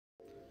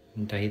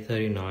Day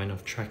 39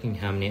 of tracking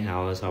how many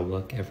hours I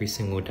work every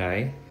single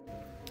day.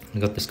 I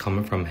got this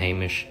comment from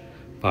Hamish: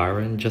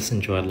 Byron, just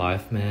enjoy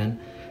life, man.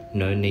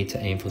 No need to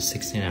aim for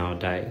 16-hour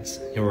days.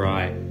 You're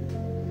right.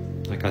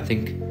 Like, I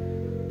think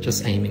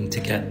just aiming to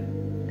get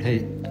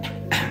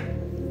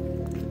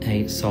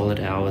 8 solid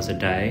hours a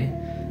day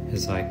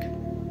is like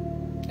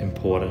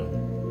important.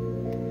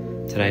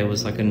 Today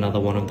was like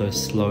another one of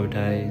those slow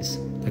days.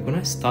 Like when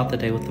I start the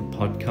day with the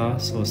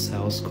podcast or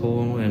sales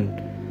call, and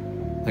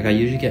like I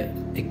usually get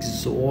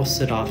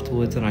exhausted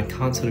afterwards and I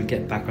can't sort of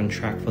get back on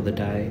track for the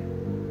day.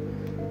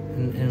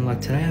 And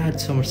like today I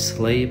had so much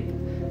sleep.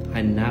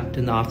 I napped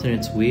in the afternoon.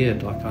 It's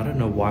weird. Like I don't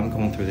know why I'm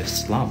going through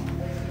this slump.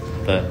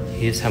 But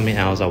here's how many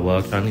hours I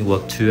worked. I only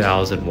worked 2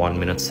 hours and 1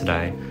 minute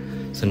today.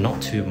 So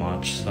not too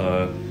much.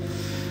 So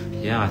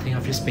yeah, I think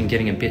I've just been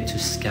getting a bit too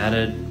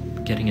scattered,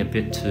 getting a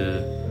bit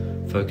too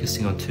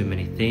focusing on too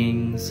many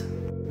things.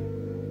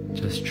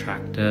 Just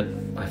tracked it.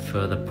 I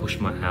further pushed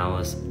my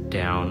hours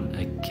down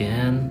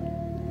again.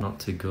 Not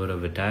too good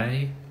of a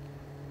day.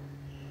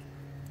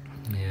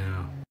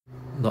 Yeah.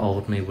 The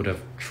old me would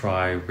have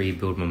tried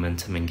rebuild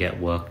momentum and get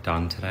work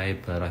done today,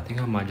 but I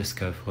think I might just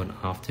go for an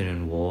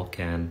afternoon walk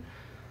and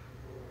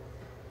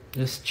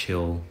just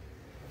chill.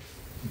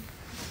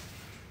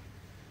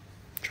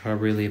 Try to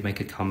really make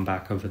a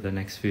comeback over the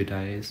next few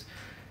days.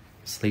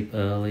 Sleep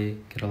early,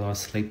 get a lot of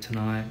sleep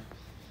tonight.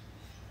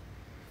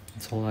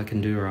 That's all I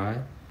can do, right?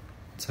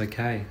 It's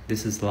okay.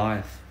 This is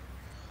life.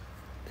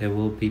 There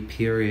will be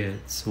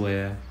periods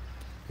where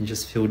you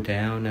just feel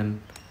down,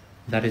 and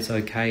that is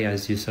okay.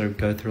 As you sort of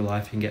go through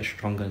life and get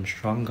stronger and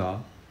stronger,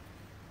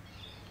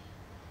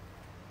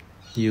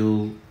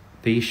 you'll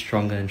be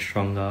stronger and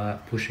stronger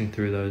at pushing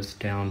through those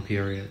down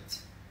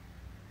periods.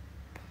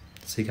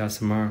 See you guys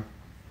tomorrow.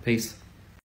 Peace.